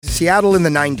Seattle in the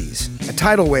 90s. A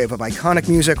tidal wave of iconic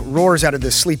music roars out of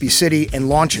this sleepy city and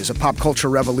launches a pop culture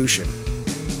revolution.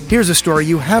 Here's a story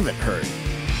you haven't heard.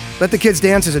 Let the Kids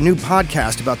Dance is a new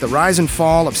podcast about the rise and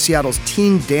fall of Seattle's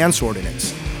teen dance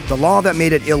ordinance, the law that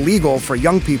made it illegal for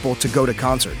young people to go to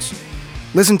concerts.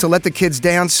 Listen to Let the Kids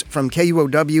Dance from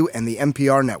KUOW and the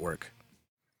NPR network.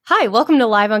 Hi, welcome to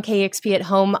Live on KEXP at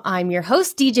Home. I'm your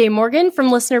host, DJ Morgan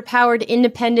from listener-powered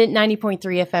independent 90.3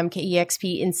 FM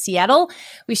KEXP in Seattle.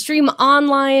 We stream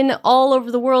online all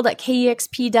over the world at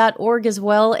KEXP.org as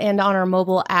well and on our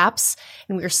mobile apps.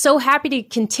 And we're so happy to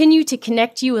continue to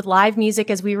connect you with live music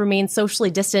as we remain socially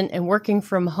distant and working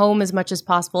from home as much as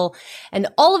possible. And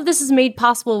all of this is made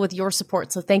possible with your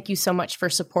support. So thank you so much for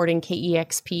supporting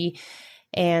KEXP.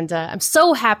 And I'm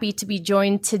so happy to be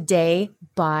joined today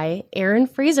by Aaron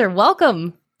Fraser.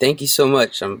 Welcome. Thank you so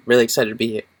much. I'm really excited to be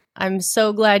here. I'm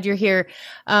so glad you're here.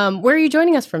 Where are you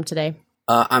joining us from today?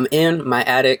 I'm in my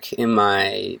attic in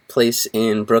my place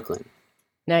in Brooklyn.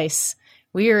 Nice.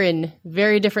 We are in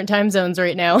very different time zones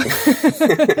right now.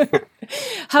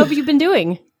 How have you been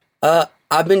doing?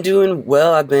 I've been doing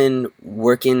well. I've been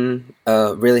working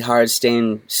really hard,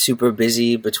 staying super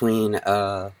busy between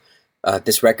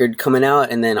this record coming out,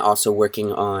 and then also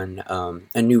working on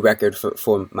a new record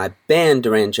for my band,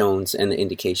 Durand Jones and the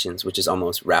Indications, which is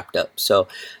almost wrapped up. So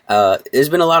there's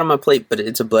been a lot on my plate, but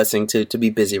it's a blessing to be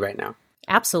busy right now.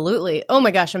 Absolutely. Oh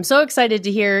my gosh, I'm so excited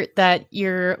to hear that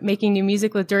you're making new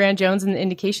music with Durand Jones and the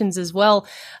Indications as well.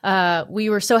 We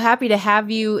were so happy to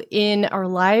have you in our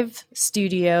live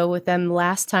studio with them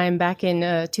last time back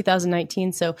in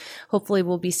 2019. So hopefully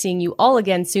we'll be seeing you all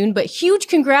again soon. But huge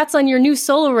congrats on your new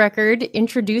solo record,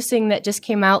 Introducing, that just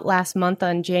came out last month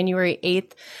on January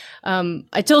 8th.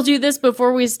 I told you this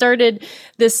before we started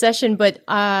this session, but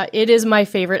it is my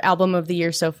favorite album of the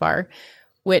year so far.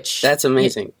 That's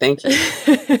amazing. Thank you.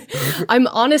 I'm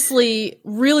honestly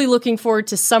really looking forward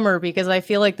to summer because I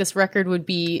feel like this record would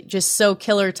be just so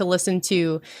killer to listen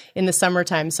to in the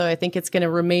summertime. So I think it's going to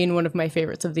remain one of my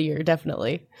favorites of the year,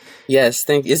 definitely. Yes,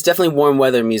 it's definitely warm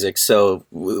weather music. So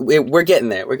we're getting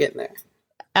there. We're getting there.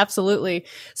 Absolutely.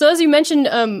 So as you mentioned,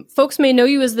 folks may know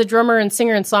you as the drummer and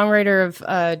singer and songwriter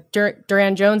of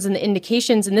Durand Jones and the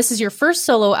Indications, and this is your first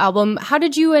solo album. How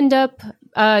did you end up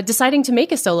deciding to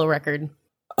make a solo record?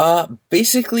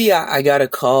 Basically, I got a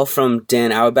call from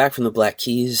Dan Auerbach from the Black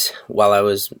Keys while I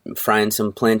was frying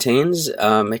some plantains,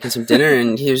 making some dinner,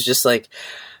 and he was just like,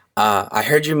 I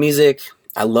heard your music.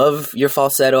 I love your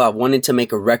falsetto. I wanted to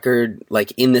make a record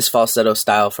like in this falsetto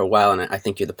style for a while, and I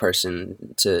think you're the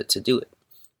person to do it.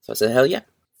 So I said, hell yeah.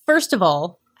 First of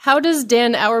all, how does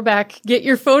Dan Auerbach get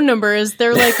your phone number? Is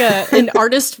there like an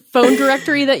artist phone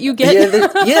directory that you get?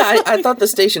 I thought the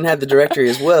station had the directory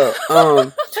as well.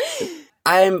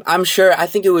 I'm sure. I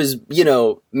think it was,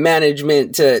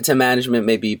 management to management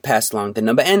maybe passed along the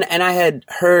number, and I had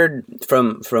heard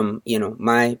from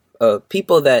my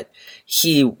people that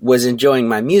he was enjoying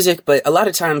my music, but a lot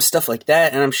of times stuff like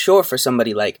that, and I'm sure for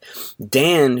somebody like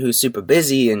Dan who's super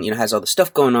busy and has all the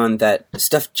stuff going on, that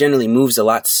stuff generally moves a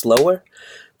lot slower.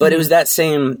 But it was that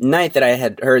same night that I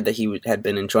had heard that he had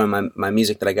been enjoying my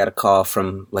music that I got a call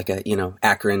from like a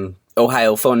Akron,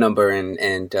 Ohio phone number, and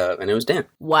it was Dan.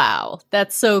 Wow,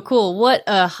 that's so cool. What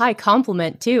a high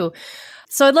compliment too.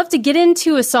 So I'd love to get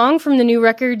into a song from the new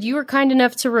record. You were kind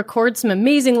enough to record some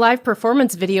amazing live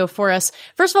performance video for us.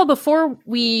 First of all, before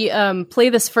we play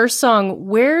this first song,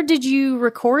 where did you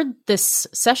record this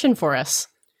session for us?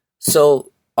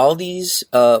 So all these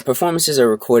performances are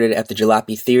recorded at the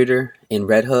Jalopy Theater in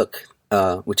Red Hook,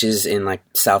 which is in like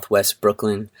Southwest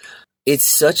Brooklyn. It's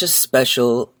such a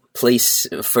special place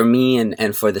for me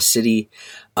and for the city.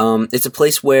 It's a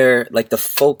place where like the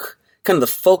folk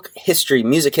history,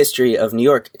 music history of New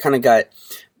York kind of got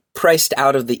priced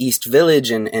out of the East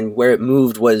Village, and where it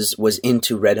moved was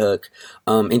into Red Hook,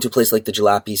 into a place like the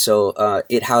Jalopy. So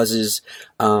it houses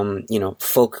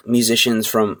folk musicians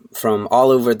from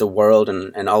all over the world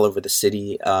and all over the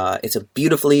city. It's a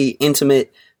beautifully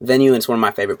intimate venue, and it's one of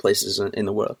my favorite places in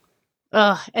the world.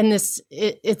 And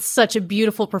it's such a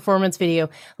beautiful performance video.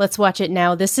 Let's watch it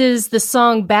now. This is the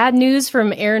song Bad News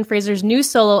from Aaron Fraser's new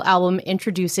solo album,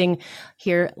 Introducing,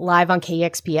 here live on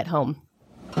KEXP at Home.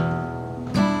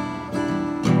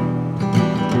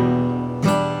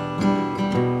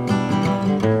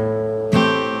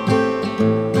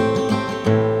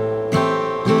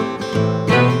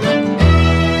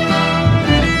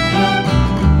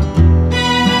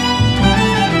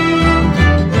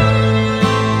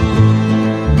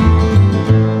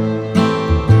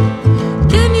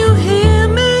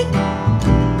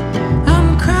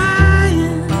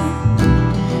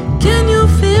 Can you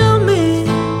feel me?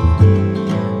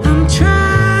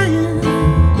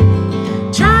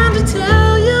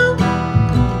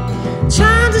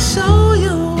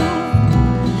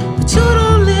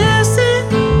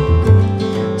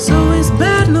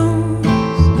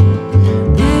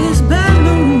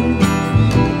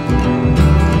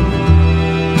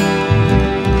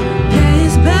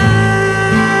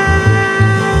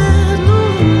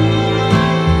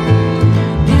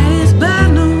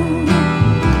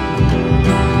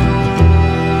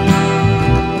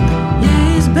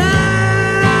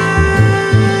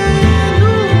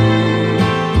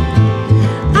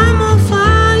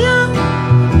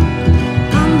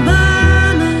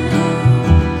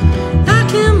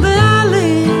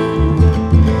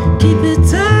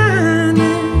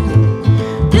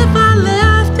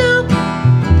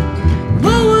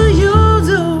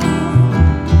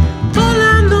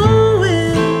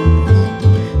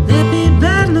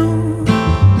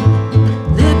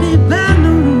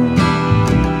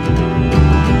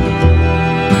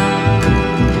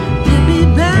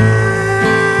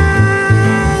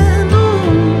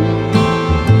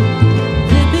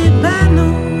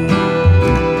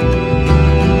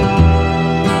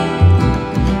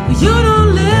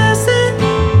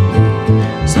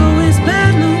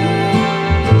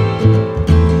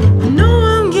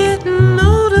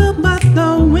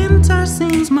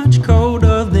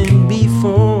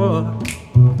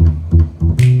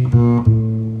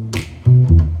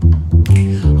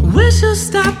 wish you'd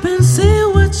stop and see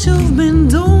what you've been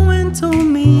doing to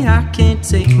me. I can't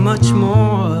take much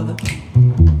more.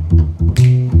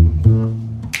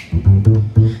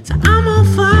 So I'm on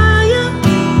fire,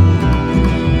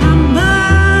 I'm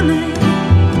burning.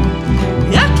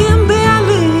 I can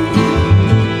barely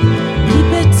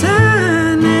keep it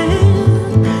turning.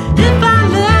 If I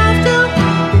left you,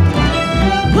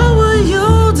 what would you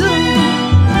do?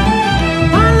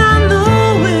 All I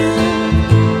know is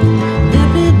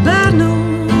there'd be bad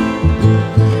news,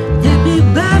 there'd be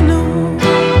bad news,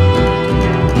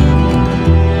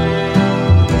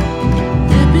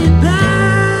 there'd be bad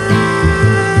news.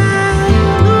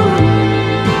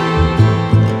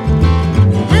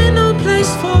 Ain't no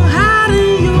place for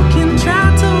hiding, you can try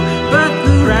to, but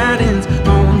the writing's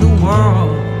on the wall.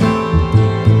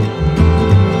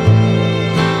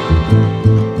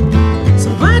 So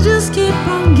I just keep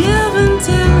on giving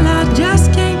till I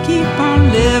just can't keep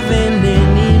on living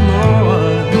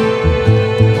anymore.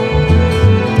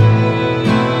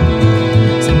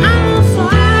 So I'm on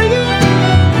fire,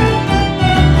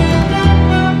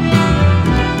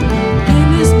 and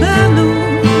it's bad news.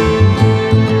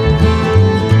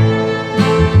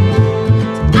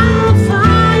 So I'm on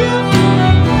fire,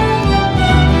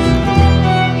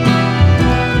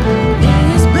 and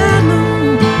it's bad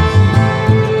news.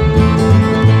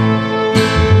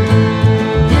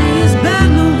 Yeah, it's bad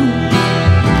news.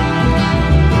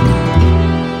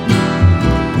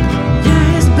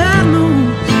 Yeah, it's bad news.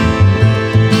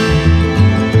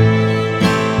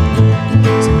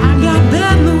 So I got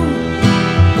bad news.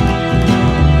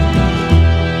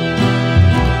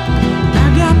 I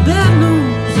got bad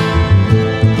news.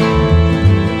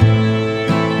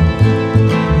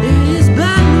 Yeah, it's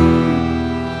bad news.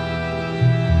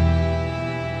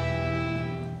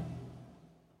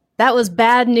 That was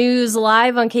Bad News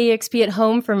live on KEXP at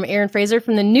Home from Aaron Fraser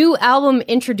from the new album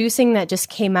Introducing that just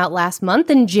came out last month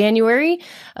in January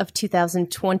of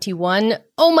 2021.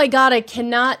 Oh my God, I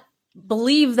cannot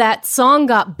believe that song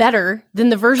got better than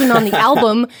the version on the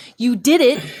album. You did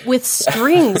it with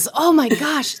strings. Oh my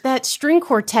gosh, that string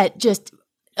quartet just,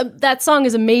 that song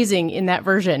is amazing in that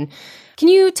version. Can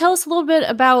you tell us a little bit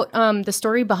about the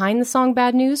story behind the song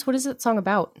Bad News? What is that song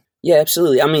about? Yeah,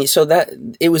 absolutely. I mean, so that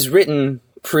it was written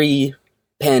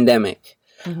pre-pandemic,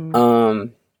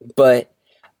 but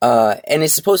and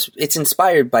it's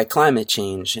inspired by climate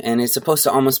change, and it's supposed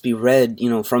to almost be read,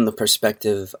 from the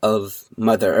perspective of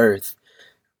Mother Earth,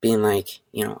 being like,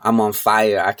 I'm on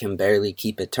fire, I can barely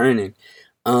keep it turning.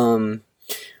 But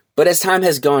as time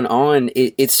has gone on,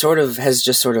 it sort of has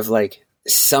just sort of like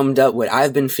summed up what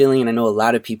I've been feeling, and I know a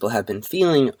lot of people have been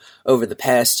feeling over the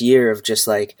past year of just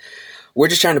like, we're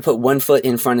just trying to put one foot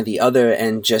in front of the other,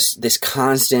 and just this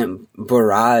constant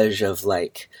barrage of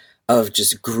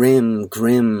just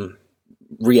grim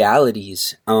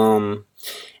realities. And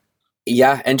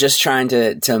just trying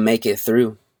to make it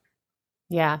through.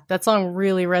 Yeah, that song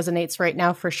really resonates right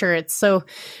now for sure. It's so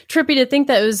trippy to think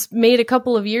that it was made a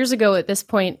couple of years ago at this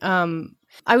point.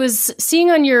 I was seeing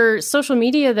on your social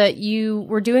media that you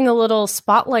were doing a little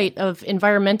spotlight of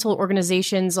environmental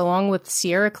organizations along with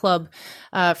Sierra Club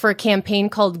for a campaign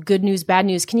called Good News, Bad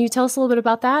News. Can you tell us a little bit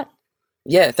about that?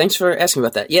 Yeah, thanks for asking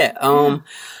about that. Yeah,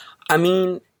 I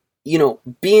mean,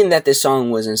 being that this song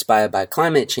was inspired by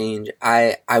climate change,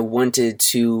 I wanted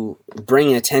to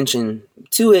bring attention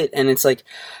to it. And it's like,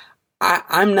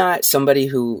 I'm not somebody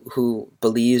who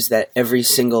believes that every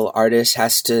single artist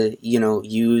has to,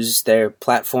 use their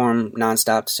platform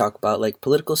nonstop to talk about like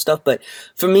political stuff. But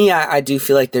for me, I do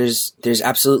feel like there's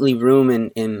absolutely room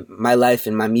in my life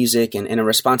and my music and a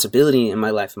responsibility in my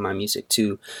life and my music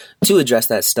to address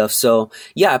that stuff. So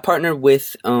yeah, I partnered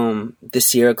with the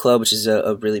Sierra Club, which is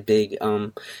a really big,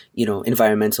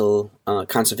 environmental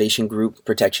conservation group,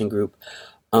 protection group,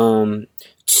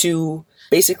 to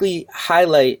basically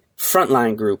highlight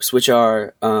frontline groups, which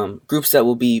are groups that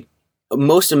will be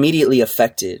most immediately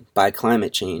affected by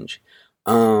climate change.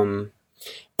 And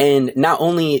not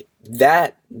only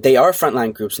that, they are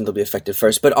frontline groups and they'll be affected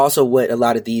first, but also what a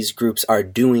lot of these groups are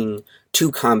doing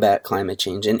to combat climate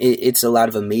change. And it's a lot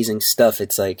of amazing stuff.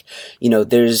 It's like,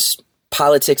 there's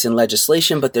politics and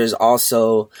legislation, but there's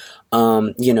also,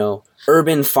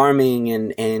 urban farming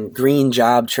and green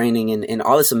job training and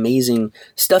all this amazing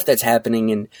stuff that's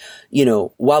happening. And,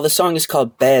 while the song is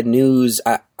called Bad News,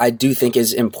 I do think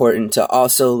is important to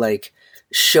also like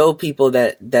show people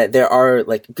that there are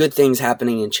like good things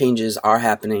happening and changes are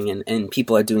happening and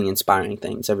people are doing inspiring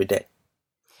things every day.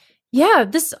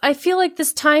 Yeah, I feel like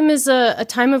this time is a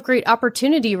time of great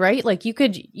opportunity, right? Like you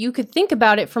could think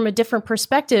about it from a different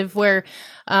perspective where,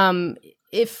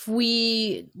 if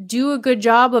we do a good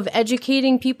job of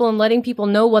educating people and letting people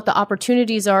know what the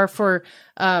opportunities are for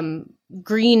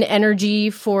green energy,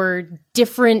 for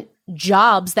different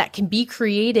jobs that can be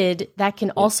created that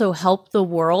can also help the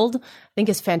world, I think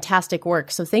is fantastic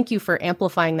work. So thank you for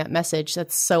amplifying that message.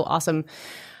 That's so awesome.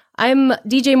 I'm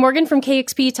DJ Morgan from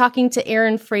KEXP talking to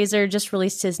Aaron Fraser, just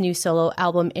released his new solo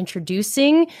album,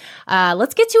 Introducing.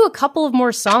 Let's get to a couple of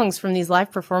more songs from these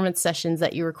live performance sessions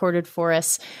that you recorded for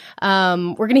us.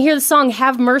 We're going to hear the song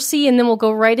Have Mercy, and then we'll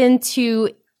go right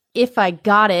into If I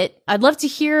Got It. I'd love to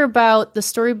hear about the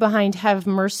story behind Have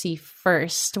Mercy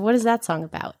first. What is that song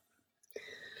about?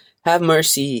 Have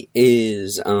Mercy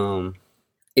is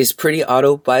pretty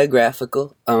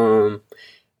autobiographical.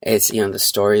 It's, the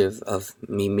story of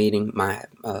me meeting my,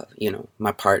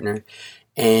 my partner,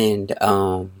 and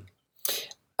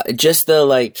just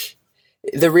the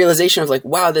realization of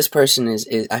wow, this person is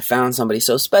I found somebody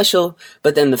so special,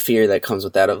 but then the fear that comes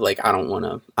with that of I don't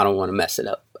want to mess it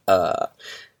up.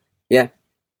 Yeah.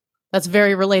 That's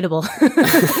very relatable.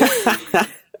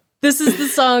 This is the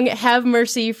song Have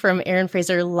Mercy from Aaron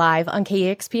Fraser live on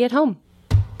KEXP at Home.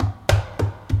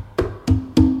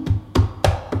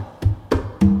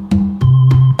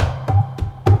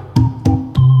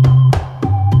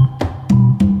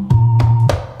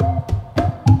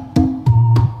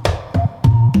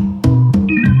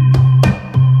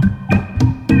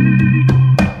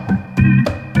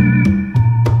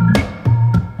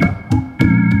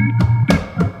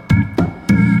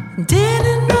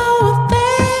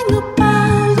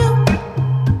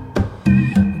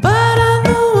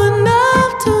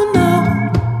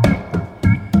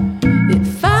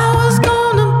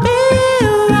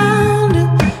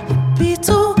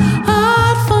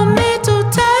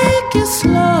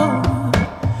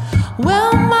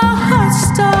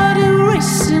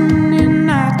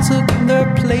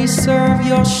 Serve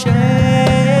your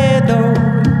shadow.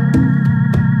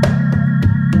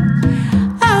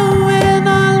 I went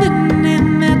all in,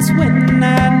 and that's when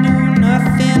I knew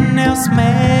nothing else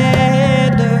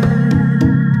mattered.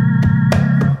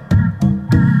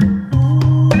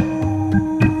 Ooh,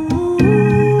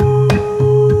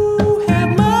 have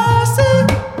mercy.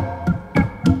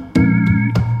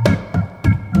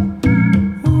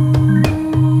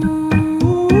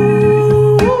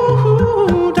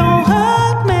 Ooh, don't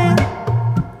hurt me.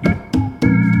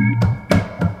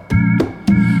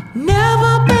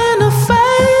 Never been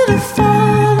afraid of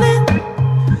falling,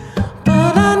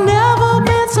 but I've never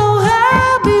been so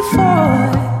high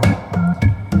before.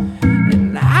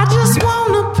 And I just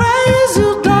wanna praise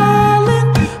you,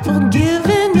 darling, for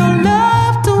giving your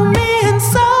love to me and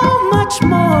so much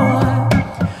more.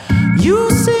 You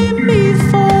see me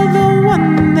for the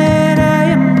one that I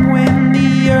am when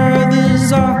the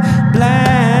others are blind.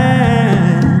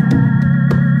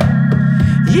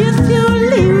 If you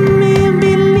leave me,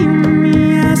 believe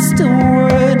me, I still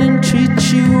wouldn't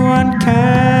treat you unkind.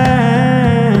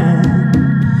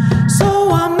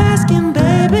 So I'm asking,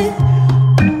 baby,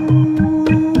 ooh,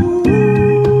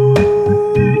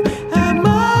 have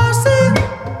mercy.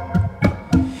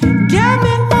 Get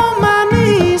me on my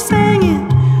knees singing,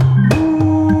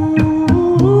 ooh,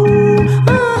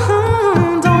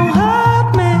 don't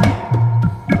hurt me.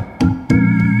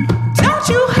 Don't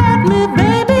you hurt me,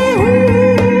 baby,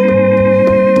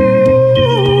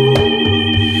 ooh,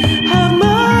 have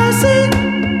mercy.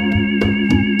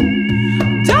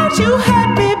 Don't you hurt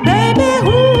me, baby,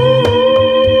 ooh,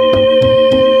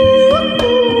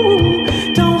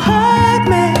 don't hurt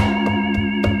me.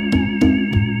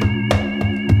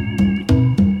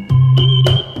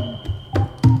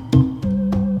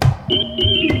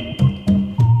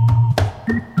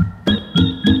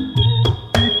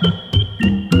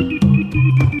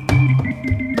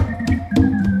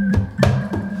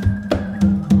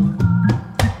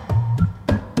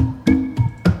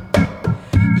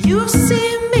 You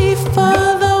see me for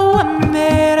the one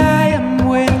that I am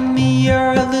when the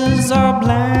others are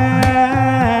blind.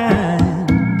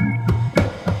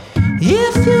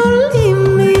 If you leave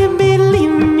me,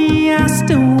 believe me, I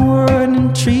still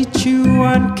wouldn't treat you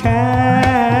unkind.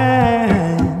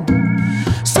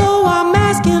 So I'm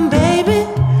asking, baby,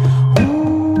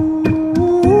 ooh,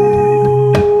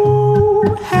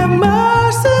 have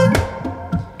mercy.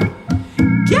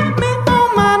 Get me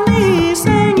on my knees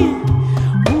singing,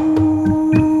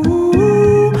 ooh,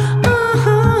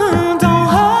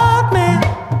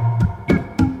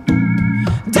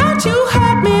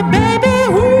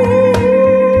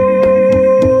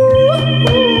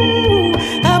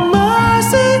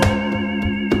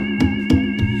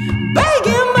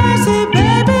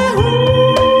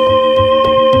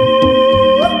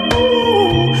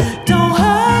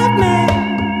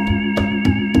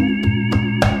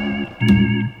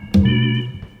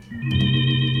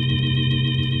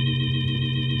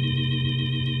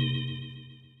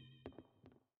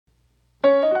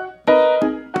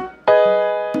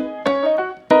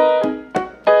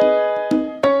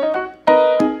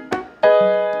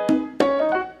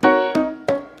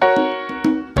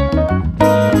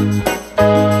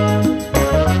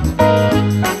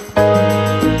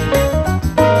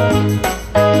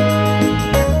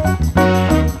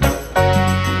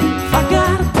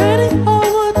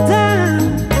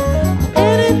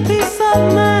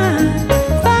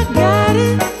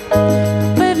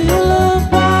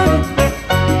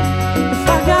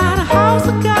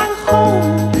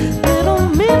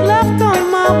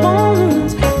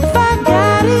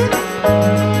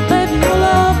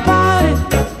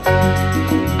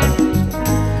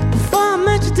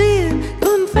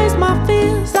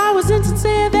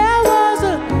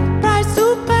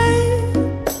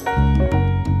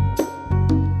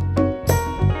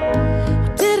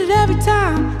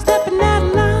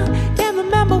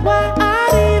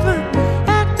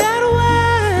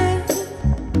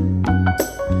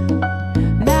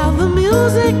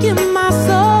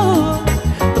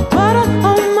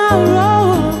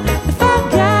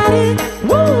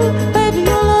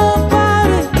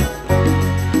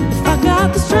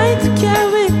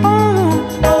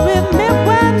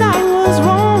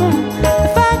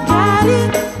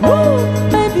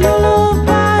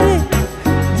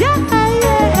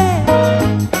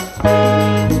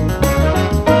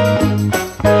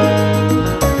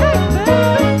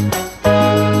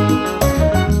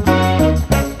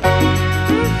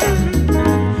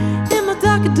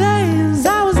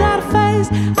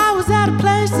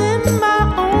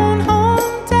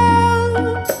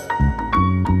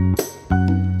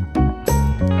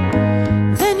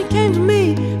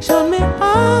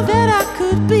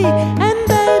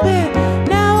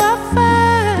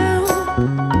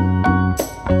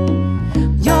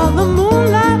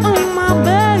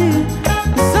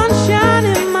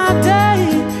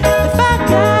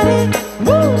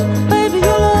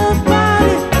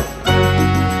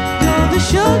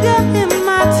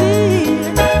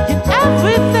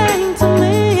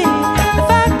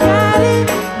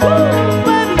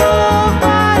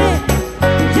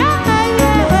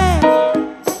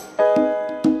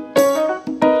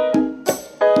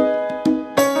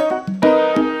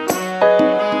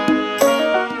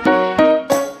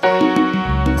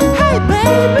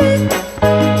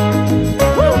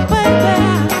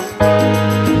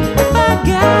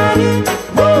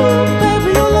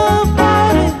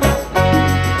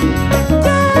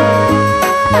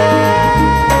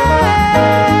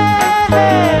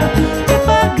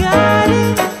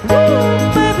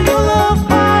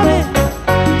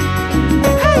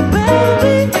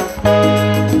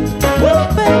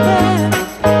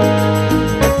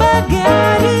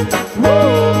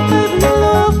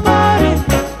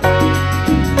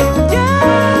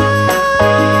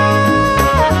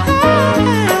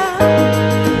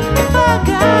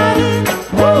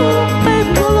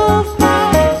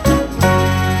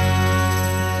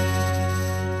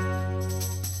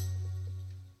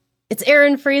 It's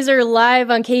Aaron Fraser live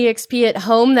on KEXP at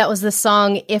home. That was the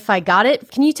song If I Got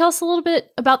It. Can you tell us a little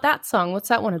bit about that song? What's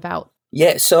that one about?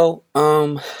 Yeah, so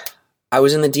I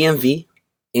was in the DMV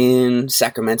in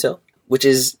Sacramento, which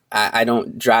is, I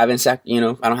don't drive in I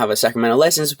don't have a Sacramento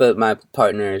license, but my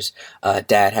partner's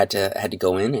dad had to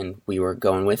go in, and we were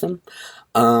going with him.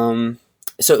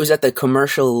 So it was at the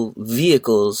commercial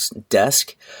vehicles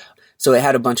desk. So it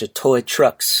had a bunch of toy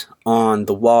trucks on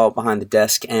the wall behind the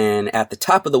desk, and at the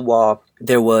top of the wall,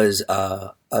 there was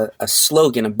a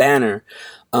slogan, a banner,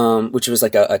 which was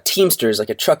like a Teamsters,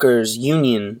 like a truckers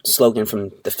union slogan from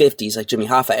the 50s, like Jimmy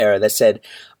Hoffa era, that said,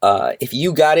 if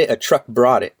you got it, a truck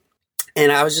brought it.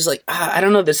 And I was just like, I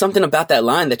don't know, there's something about that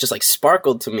line that just like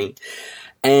sparkled to me.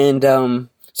 And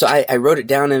so I wrote it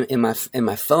down in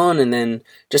my phone, and then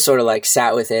just sort of like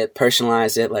sat with it,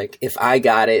 personalized it, like, if I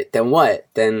got it, then what?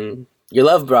 Then your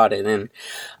love brought it. And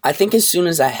I think as soon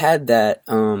as I had that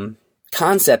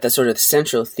concept, that sort of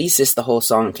central thesis, the whole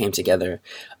song came together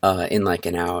in like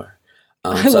an hour.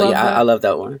 I love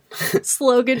that one.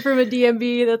 Slogan from a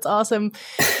DMV. That's awesome.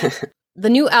 The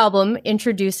new album,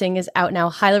 Introducing, is out now.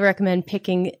 Highly recommend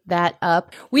picking that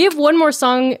up. We have one more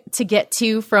song to get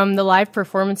to from the live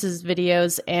performances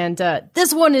videos, and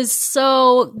this one is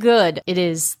so good. It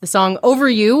is the song Over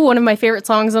You, one of my favorite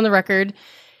songs on the record.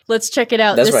 Let's check it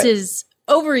out. This is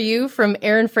Over You from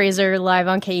Aaron Fraser live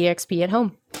on KEXP at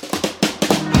home.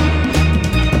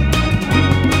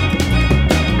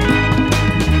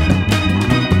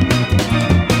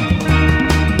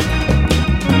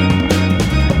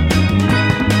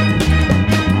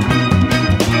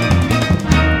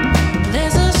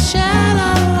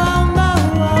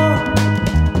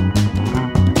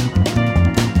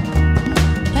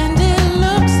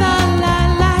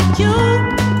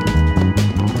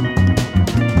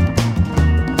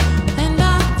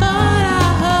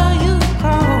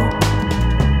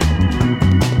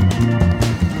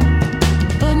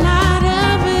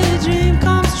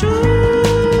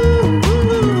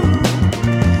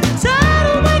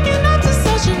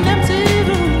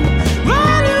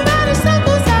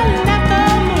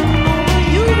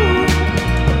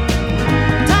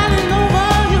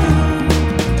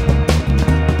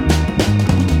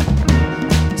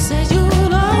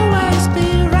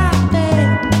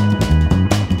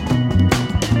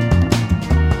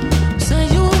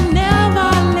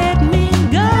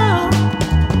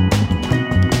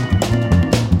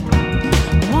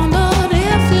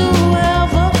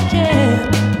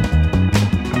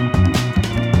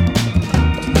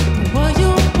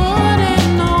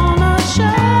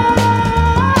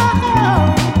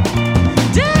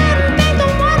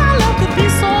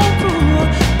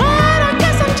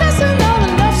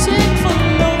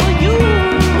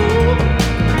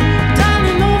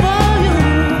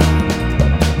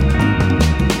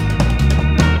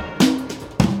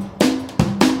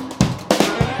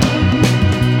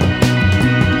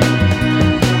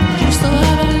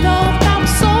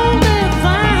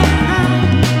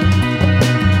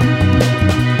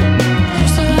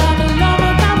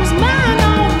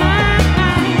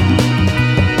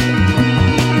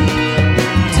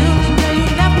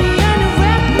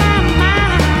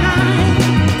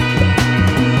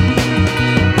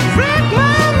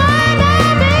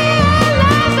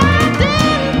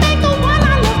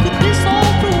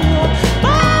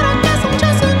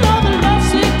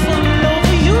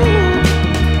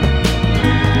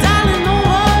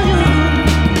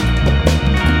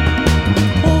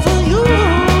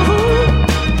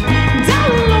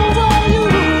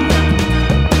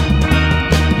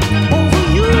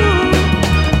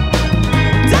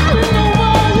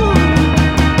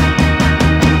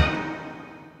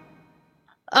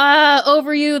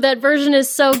 Over You. That version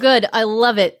is so good. I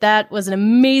love it. That was an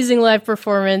amazing live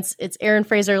performance. It's Aaron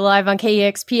Fraser live on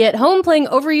KEXP at home playing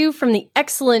Over You from the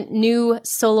excellent new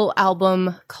solo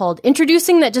album called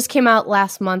Introducing that just came out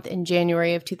last month in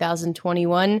January of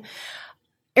 2021.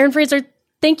 Aaron Fraser,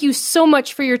 thank you so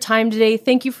much for your time today.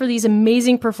 Thank you for these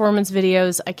amazing performance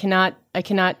videos. I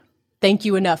cannot thank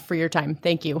you enough for your time.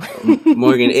 Thank you.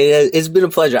 Morgan, it's been a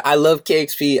pleasure. I love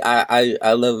KEXP.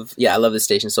 I love the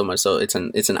station so much. So it's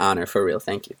an honor, for real.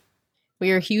 Thank you. We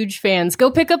are huge fans.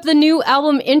 Go pick up the new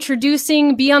album,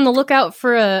 Introducing. Be on the lookout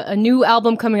for a new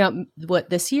album coming out,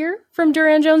 this year from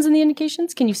Duran Jones and the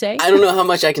Indications? Can you say? I don't know how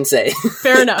much I can say.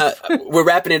 Fair enough. We're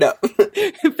wrapping it up.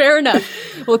 Fair enough.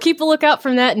 We'll keep a lookout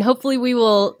from that, and hopefully we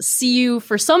will see you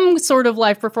for some sort of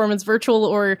live performance, virtual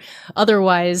or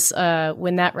otherwise,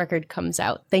 when that record comes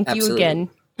out. Thank you again.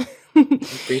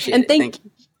 Appreciate it. Thank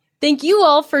you. Thank you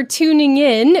all for tuning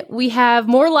in. We have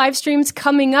more live streams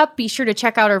coming up. Be sure to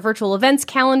check out our virtual events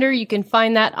calendar. You can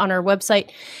find that on our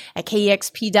website at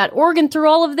kexp.org. And through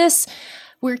all of this,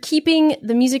 we're keeping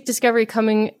the music discovery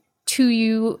coming to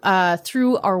you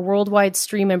through our worldwide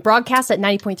stream and broadcast at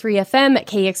 90.3 FM at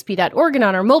kexp.org and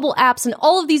on our mobile apps. And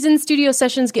all of these in-studio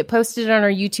sessions get posted on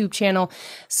our YouTube channel.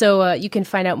 So you can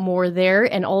find out more there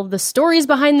and all of the stories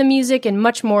behind the music and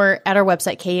much more at our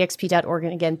website, kexp.org.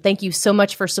 And again, thank you so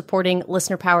much for supporting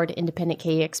listener-powered independent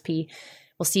KEXP.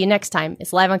 We'll see you next time.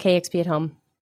 It's Live on KEXP at Home.